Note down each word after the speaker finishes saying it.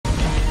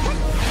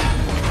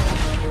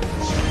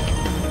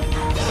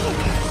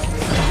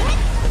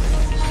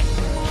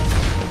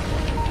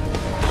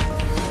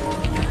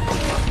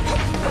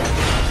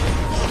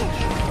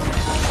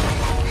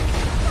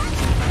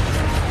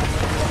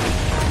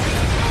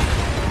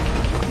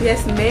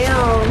Yes,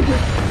 ma'am.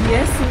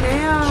 Yes,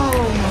 ma'am.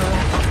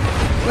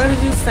 What are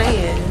you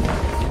saying?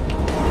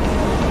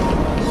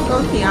 Let's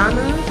go,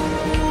 Kiana.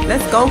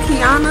 Let's go,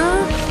 Kiana.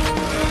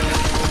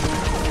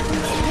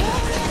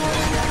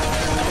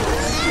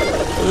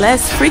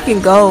 Let's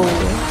freaking go.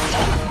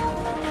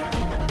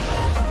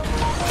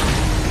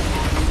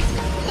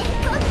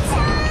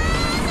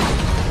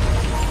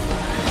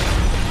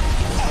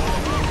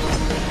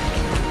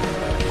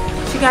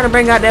 She gotta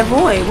bring out that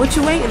void. What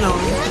you waiting on?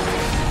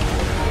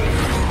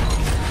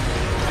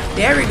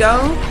 There we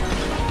go.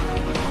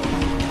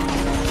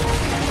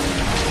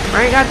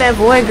 Bring out that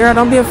void, girl.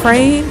 Don't be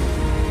afraid.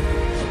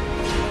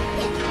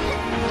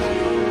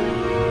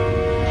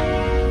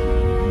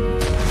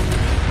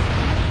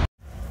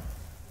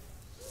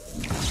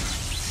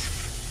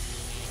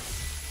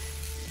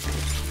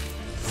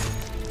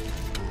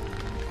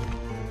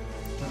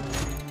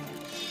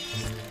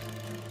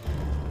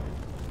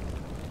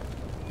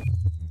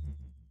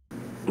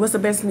 What's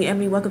up, Bethany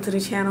Emily? Welcome to the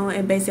channel.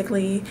 And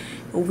basically,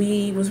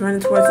 we was running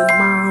towards his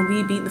mom.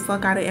 We beat the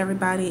fuck out of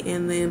everybody,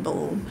 and then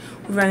boom,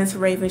 we run into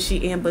Raven.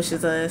 She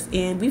ambushes us,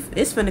 and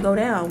it's finna go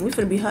down. We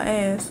finna beat her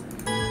ass.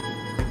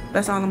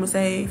 That's all I'm gonna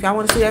say. If y'all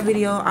want to see that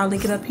video, I'll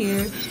link it up here.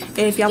 And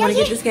if y'all want to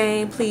get this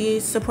game,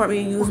 please support me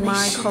and use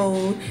my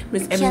code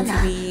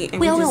MissEmilieTV, and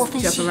we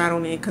just jumping right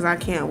on it because I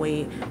can't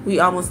wait.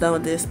 We almost done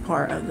with this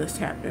part of this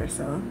chapter.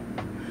 So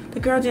the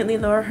girl gently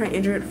lowered her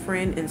injured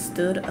friend and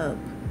stood up.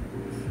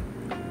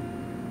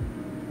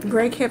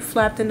 Gray cape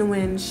flapped in the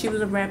wind. She was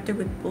a raptor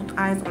with both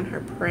eyes on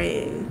her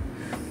prey.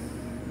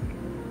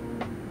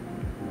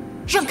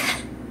 让开！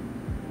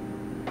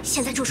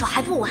现在住手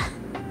还不晚。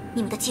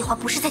你们的计划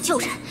不是在救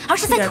人，而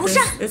是在屠杀。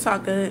It's all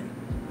good.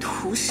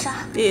 屠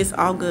杀。It's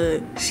all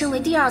good. 身为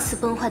第二次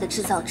崩坏的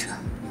制造者，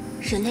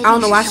人类 I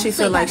don't know why 历 she 史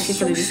上 feel 最大 like 的 she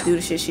凶 finna just 手。 do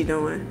the shit she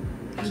doing.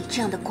 你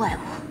这样的怪物，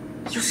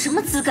有什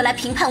么资格来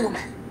评判我们？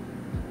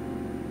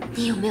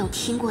你有没有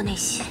听过那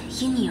些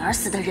因你而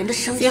死的人的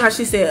声音？ See how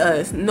she said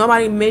us.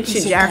 Nobody 那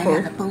mentioned 些感染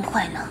Jackal. 了崩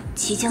坏能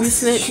即将 You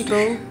死去 snitched, 的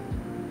人， bro.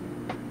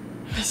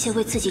 那些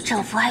为自己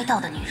丈夫哀悼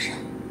的女人，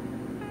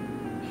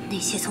那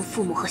些从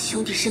父母和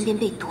兄弟身边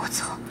被夺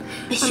走、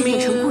被 I 训练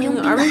成雇佣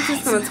mean, 兵 are 的 we 孩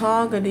just 子 gonna 们，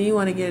 talk, or do you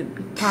want to get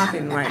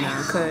popping right now?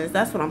 Cause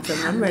that's what I'm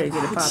feeling. 他 I'm 们 ready 的 to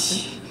get it 哭 popping.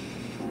 泣，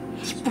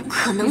你不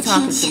可 You 能听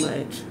talking too 见。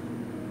 much.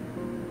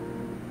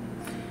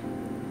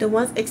 The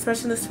once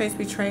expressionless face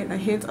betrayed a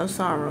hint of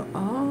sorrow.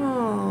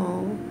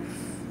 Oh,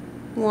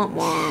 womp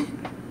womp.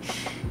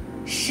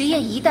 实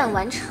验一旦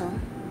完成，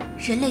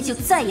人类就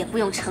再也不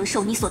用承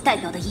受你所代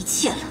表的一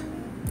切了。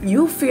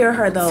 You fear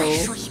her 再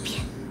though. 说一遍，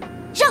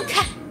让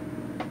开！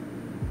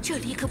这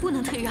里可不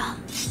能退让。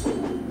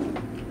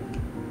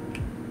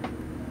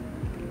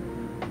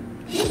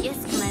Yes,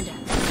 Commander.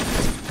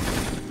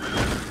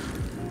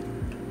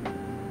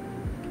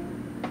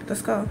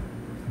 Let's go.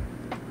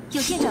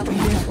 有件找 I'm 不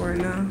here 到， for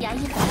it now. 牙医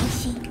很担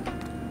心。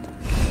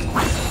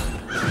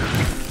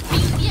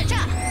夜战。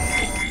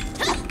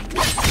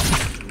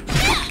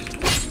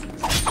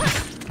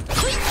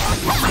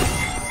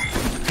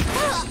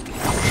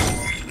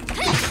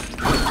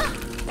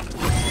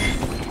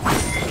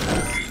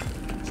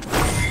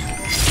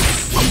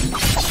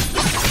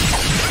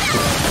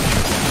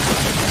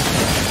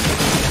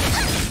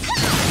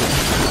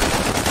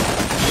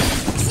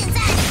现在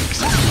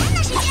是别人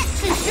的时间，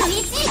顺势离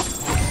击。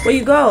 Where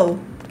you go?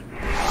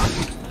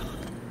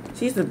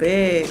 She's a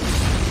bitch.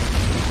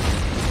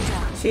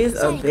 She's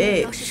a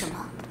bitch. 是什么？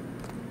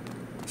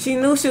 She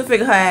knew she'd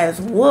figure her ass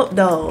whooped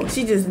though.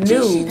 She just 真是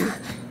knew. 的，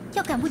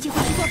要赶不及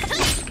回去做饭。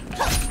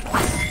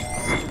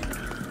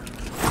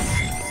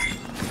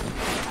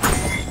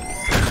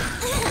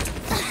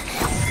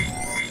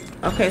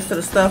 Okay, so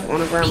the stuff on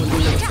the ground was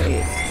gonna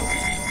say it.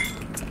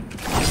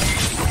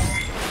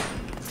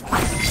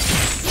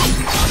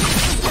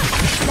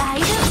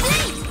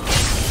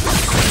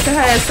 Get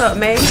her ass up,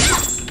 May.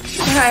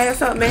 Get her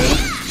ass up, May.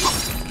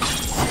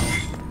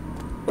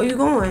 Where you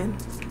going?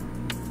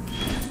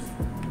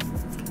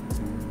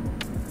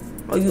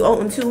 Oh, you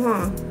open too,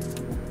 huh?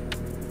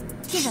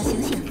 舰长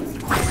醒醒，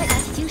快打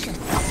起精神！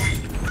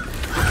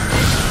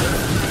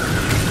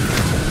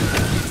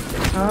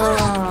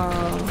 Oh.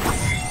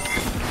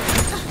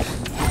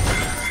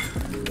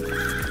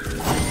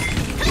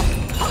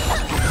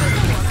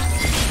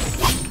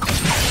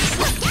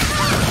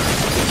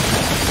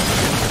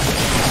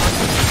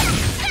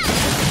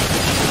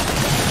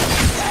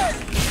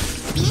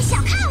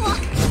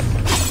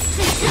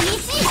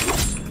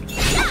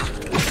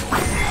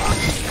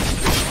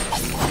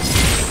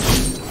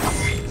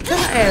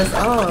 Ass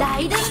up.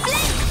 Get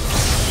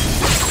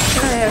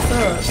her ass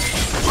up.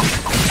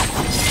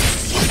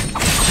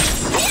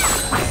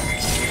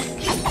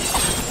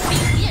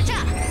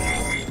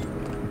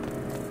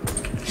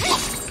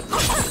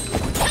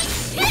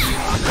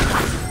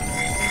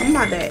 I'm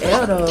not that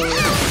L though.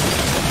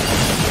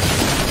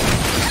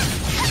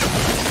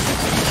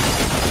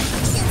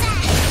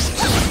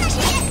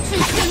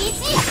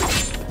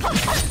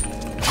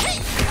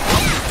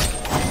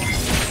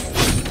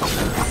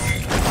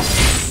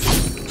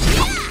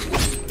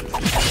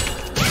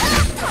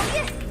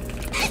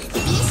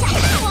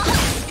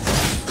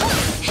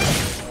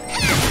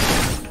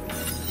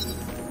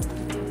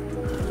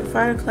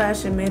 fighter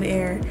crashed in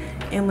midair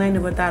and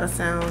landed without a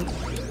sound.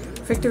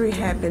 Victory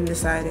had been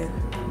decided.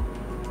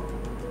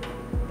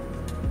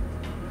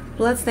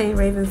 Blood stained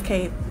Raven's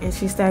cape, and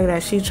she staggered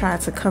as she tried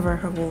to cover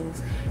her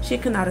wounds. She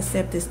could not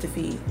accept this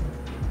defeat.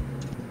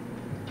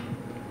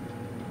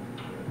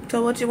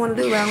 So what you want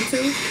to do, round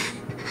 2?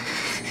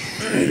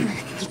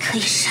 你可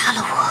以杀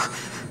了我，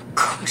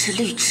控制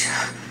律者，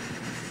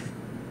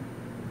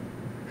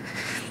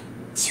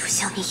就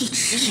像你一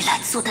直以来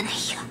做的那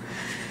样。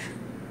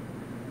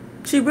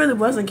 She really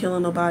wasn't killing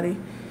nobody.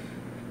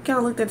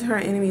 Kiana looked into her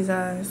enemy's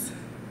eyes.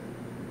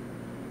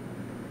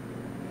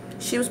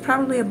 She was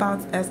probably about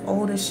as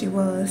old as she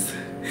was,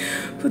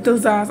 but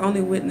those eyes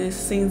only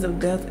witnessed scenes of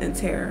death and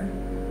terror.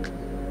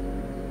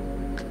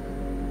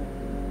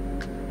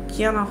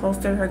 Kiana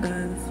holstered her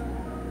guns.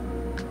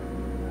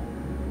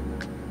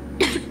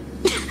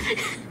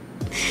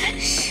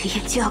 实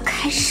验就要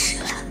开始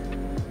了，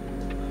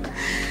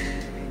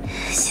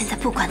现在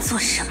不管做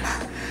什么，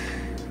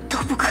都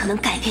不可能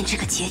改变这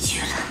个结局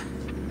了。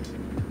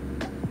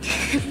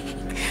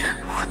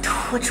我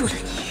拖住了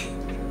你。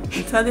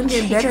 You tell them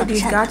get better at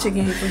these gotcha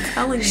games. I'm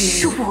telling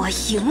是 you. 我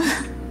赢了。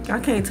 Y'all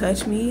can't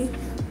touch me.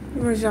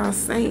 What was y'all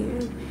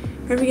saying?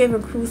 Ruby gave a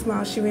cruel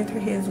smile. She waved her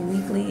hands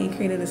weakly and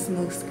created a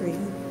smoke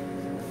screen.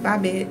 Bye,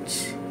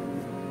 bitch.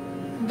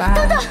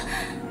 Bye.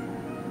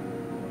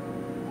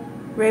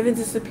 Raven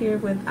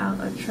disappeared without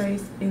a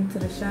trace into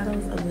the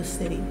shadows of the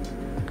city.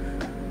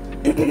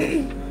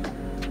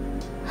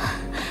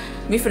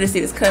 We finna see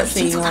this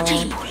已经 cutscene, 走到这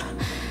一 y'all. 步了，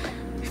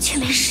却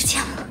没时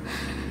间了。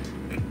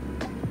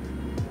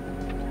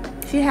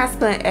 She had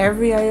spent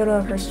every iota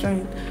of her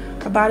strength.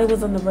 Her body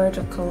was on the verge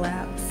of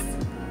collapse.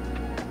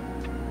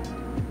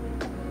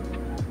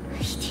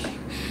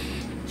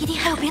 一定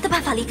还有别的办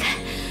法离开，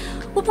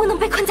我不能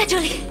被困在这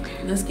里。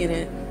 Let's get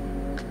it.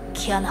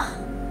 Kiana，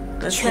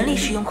 Let's 全 get 力 it.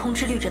 使用控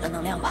制律者的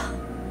能量吧。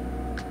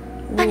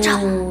班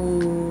长，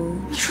 Ooh.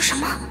 你说什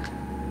么？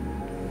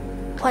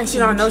唤醒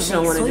You don't 你 know 体 she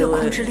don't 内 wanna 所有 do it.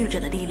 控制律者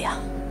的力量，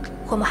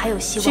我们还有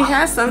希 She 望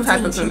has some 能在 type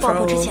引 of 擎爆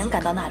破之 control. 前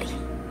赶到那里，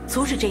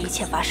阻止这一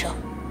切发生。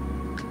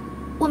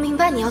我明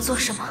白你要做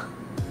什么，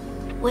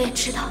我也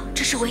知道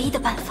这是唯一的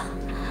办法，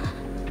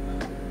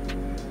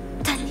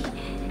但你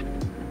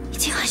已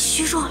经很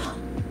虚弱了。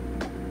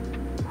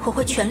我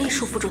会全力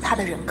束缚住他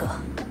的人格，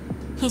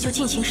你就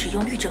尽情使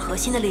用律者核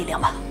心的力量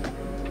吧。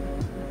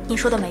你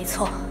说的没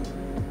错，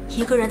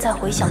一个人在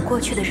回想过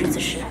去的日子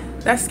时，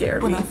 That scared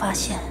不 me. 能发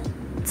现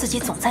自己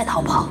总在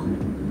逃跑。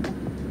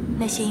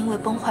那些因为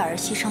崩坏而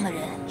牺牲的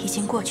人已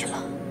经过去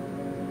了，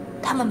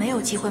他们没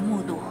有机会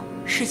目睹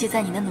世界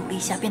在你的努力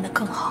下变得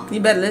更好。 You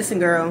better listen,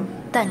 girl.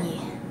 但你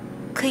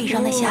可以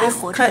让那 Ooh, 些还 this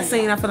活着的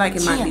cutscene, I 人 feel like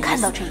it 亲 might 眼 be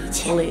看到 just 这一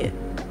切。 lit.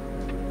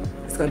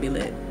 It's gonna be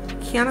lit.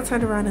 Kiana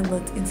turned around and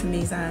looked into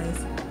May's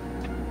eyes.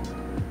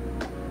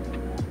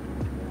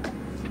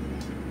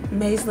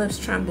 May's lips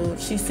trembled.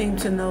 She seemed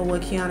to know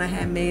what Kiana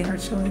had made her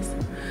choice.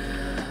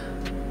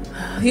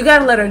 You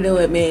gotta let her do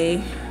it,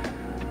 May.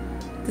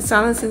 The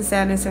silence and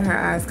sadness in her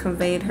eyes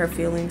conveyed her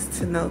feelings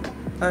to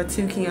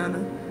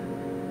Kiana.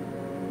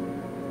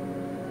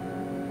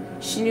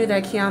 She knew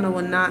that Kiana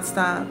would not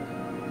stop.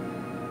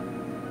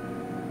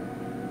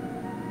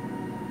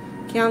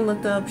 Kiana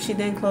looked up. She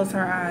then closed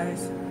her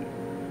eyes.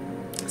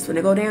 It's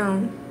gonna go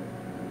down.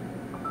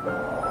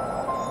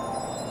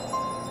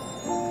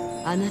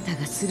 あなた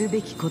がするべ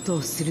きこと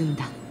をするん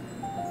だ。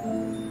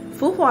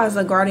 Fuhua is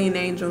a guardian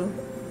angel.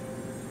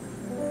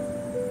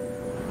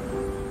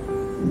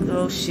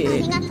 Oh あり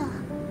shit. がとう、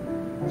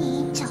委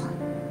員長。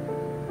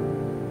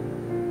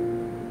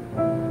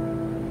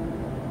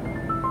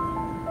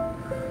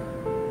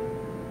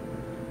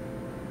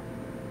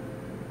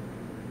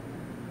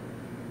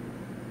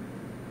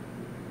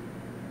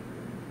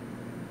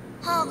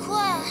好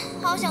困，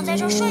好想在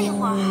这儿睡一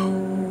会儿。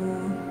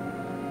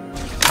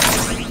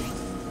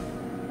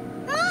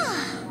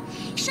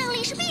胜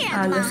利是必然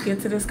Alright, 的嘛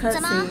let's？get to this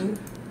cutscene.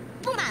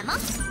 不满吗？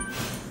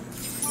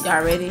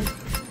 Y'all ready?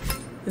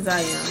 Cause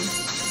I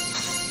am.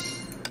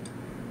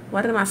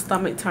 Why did my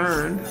stomach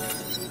turn?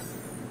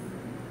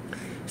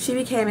 She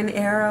became an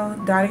arrow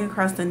darting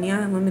across the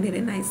neon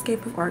illuminated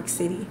nightscape of Arc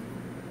City.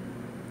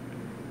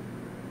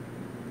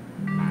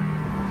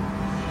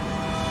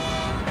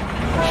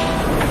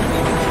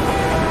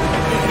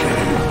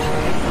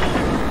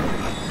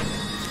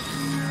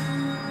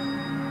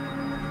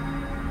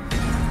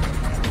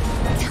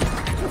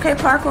 Okay,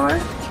 parkour.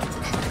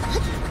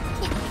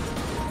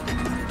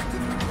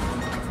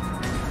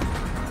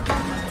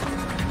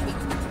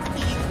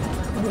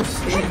 Oh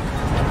shit.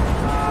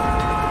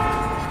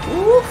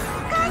 Oof.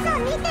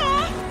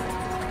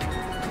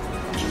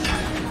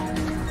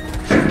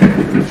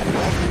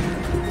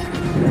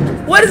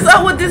 What is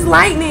up with this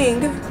lightning?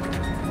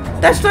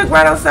 That struck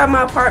right outside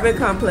my apartment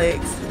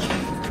complex.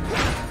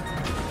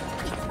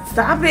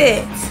 Stop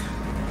it.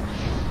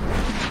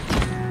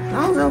 As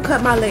long as I don't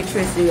cut my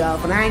electricity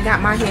off and I ain't got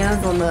my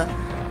hands on the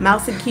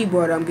mouse and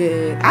keyboard, I'm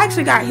good. I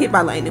actually got hit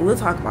by lightning. We'll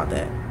talk about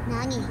that.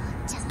 何を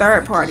じゃ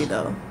Third party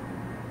though.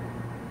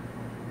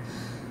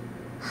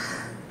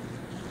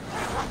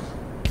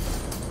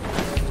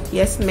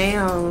 Yes,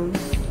 ma'am.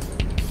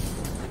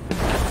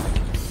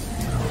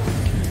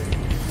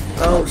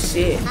 Oh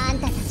shit.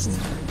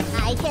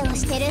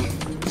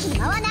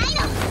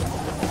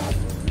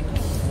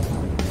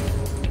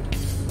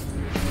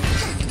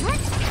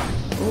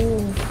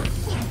 Ooh.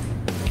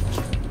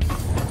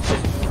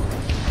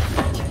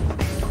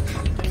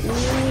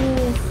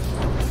 Ooh.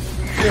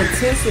 The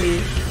intensity.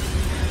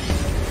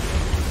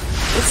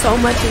 It's so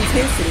much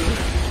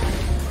intensity.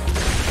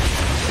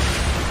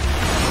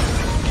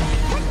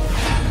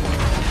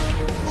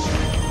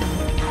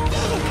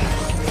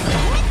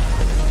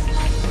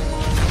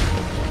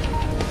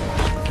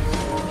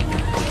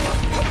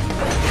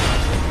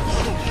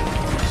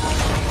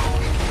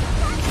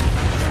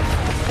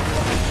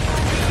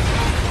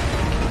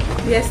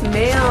 Yes,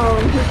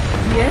 ma'am.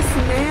 Yes,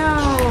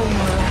 ma'am.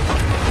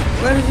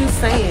 What are you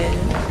saying?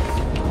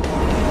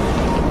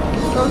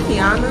 Let's go,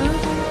 Kiana.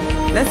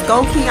 Let's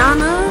go,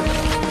 Kiana.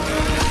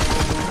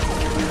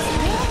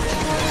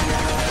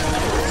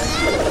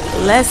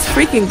 Let's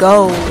freaking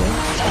go.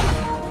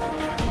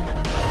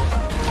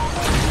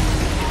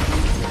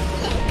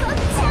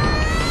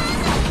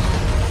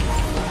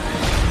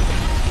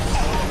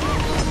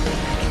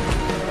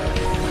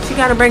 She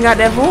gotta bring out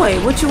that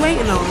void. What you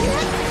waiting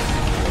on?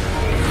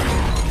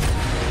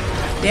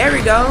 There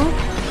we go.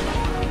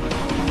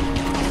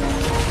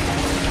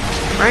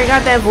 Bring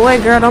out that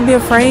void, girl. Don't be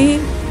afraid.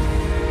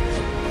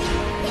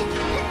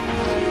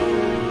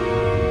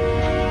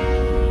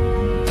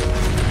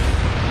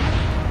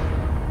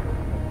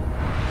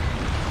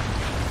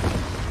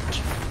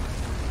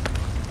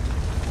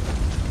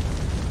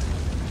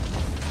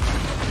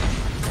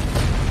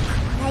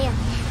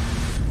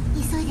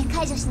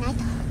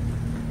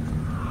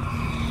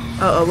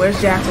 Uh-oh,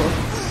 where's Jackal?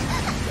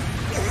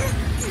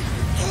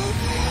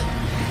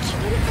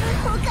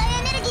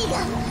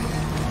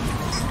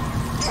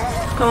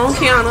 Come on,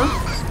 Kiana.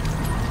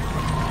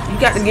 You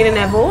got to get in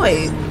that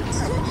void.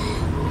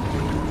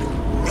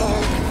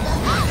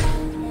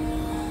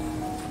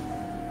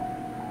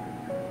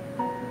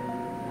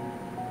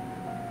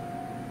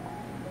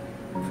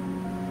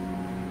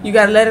 You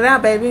got to let it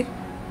out, baby.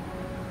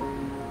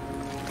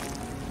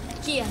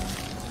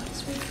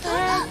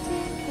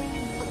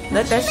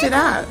 Let that shit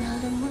out.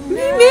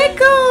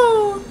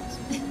 Mimiko!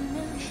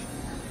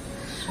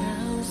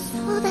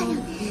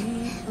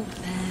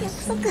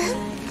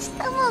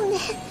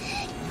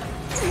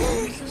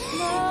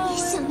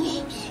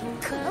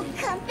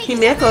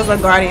 Himiko's a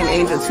guardian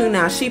angel too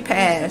now. She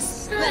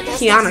passed.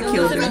 Kiana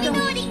killed her.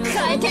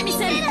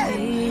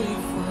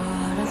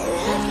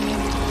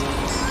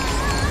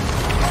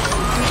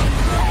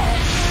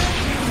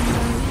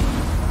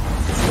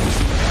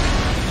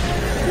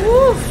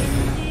 Woo.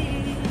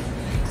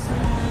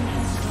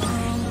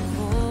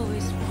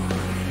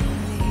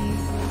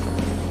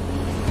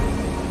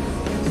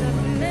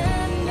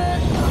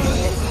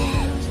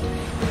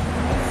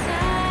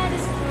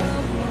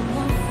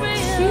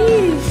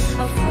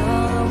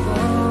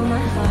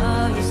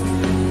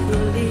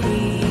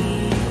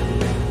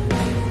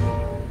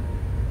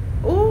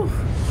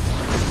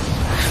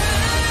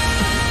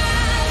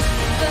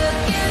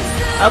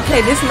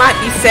 Okay, this might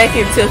be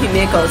second to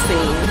Himiko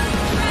scene.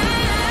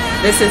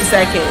 This is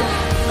second,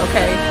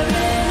 okay?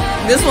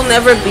 This will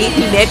never beat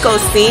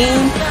Himiko's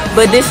scene,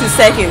 but this is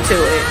second to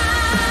it.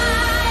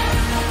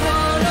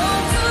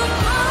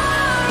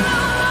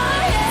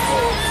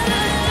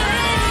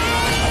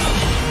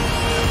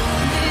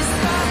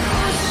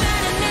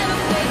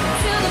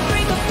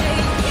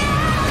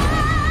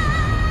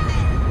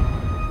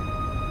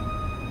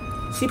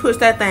 She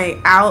pushed that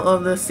thing out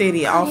of the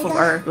city, off of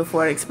Earth,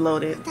 before it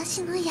exploded.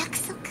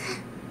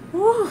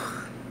 Woo.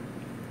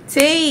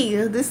 T.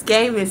 This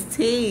game is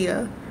T.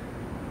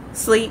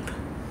 Sleep.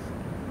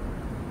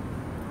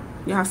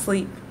 Y'all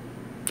sleep.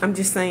 I'm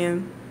just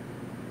saying.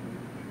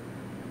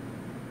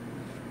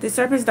 The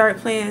Serpent's dark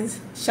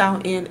plans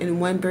shall end in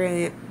one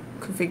brilliant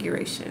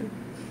configuration.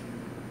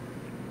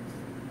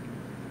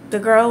 The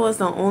girl was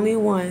the only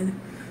one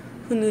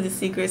who knew the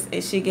secrets,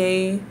 and she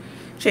gave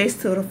chase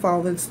to the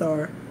fallen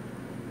star.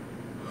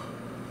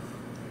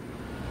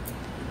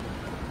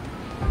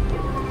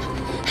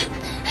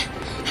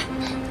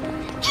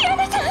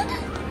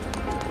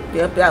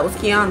 Yep, that was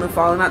Kiana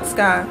falling out the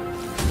sky.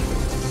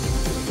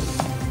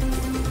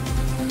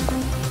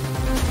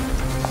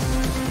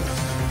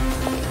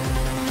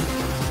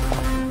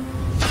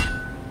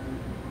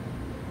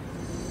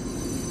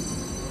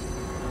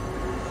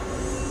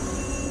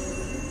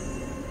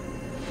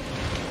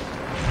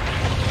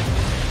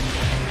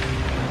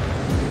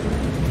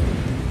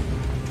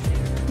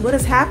 What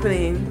is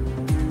happening?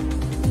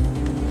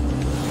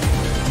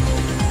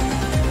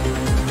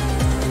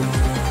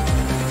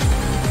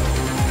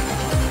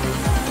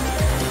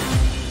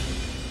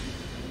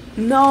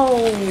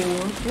 No,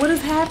 what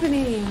is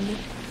happening?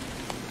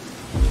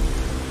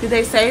 Did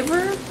they save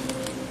her?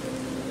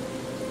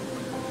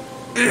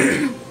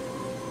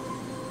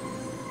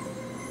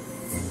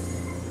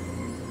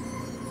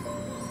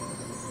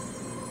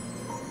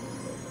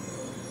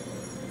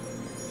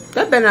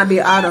 That better not be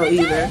Otto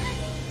either.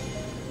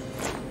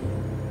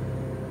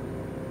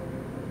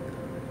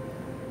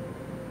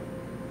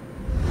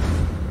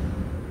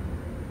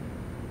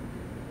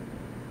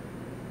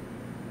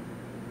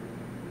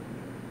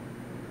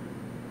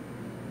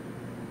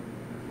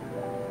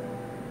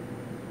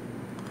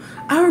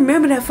 I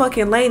remember that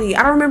fucking lady.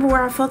 I don't remember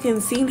where I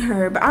fucking seen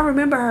her, but I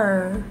remember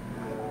her.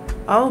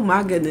 Oh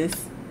my goodness.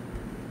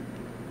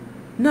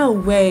 No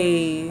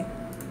way.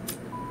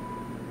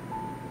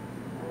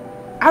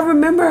 I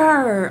remember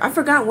her. I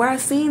forgot where I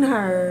seen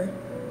her.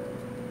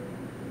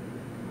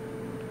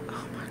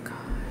 Oh my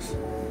gosh.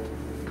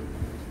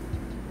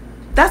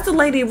 That's the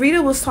lady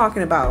Rita was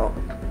talking about.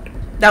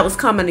 That was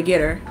coming to get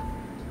her.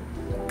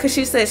 Cause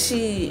she said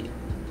she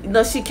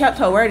kept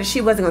her word and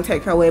she wasn't gonna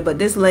take her away, but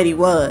this lady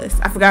was.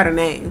 I forgot her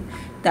name.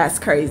 That's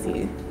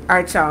crazy.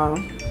 Alright, y'all.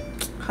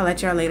 I'll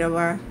let y'all later.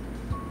 Bye.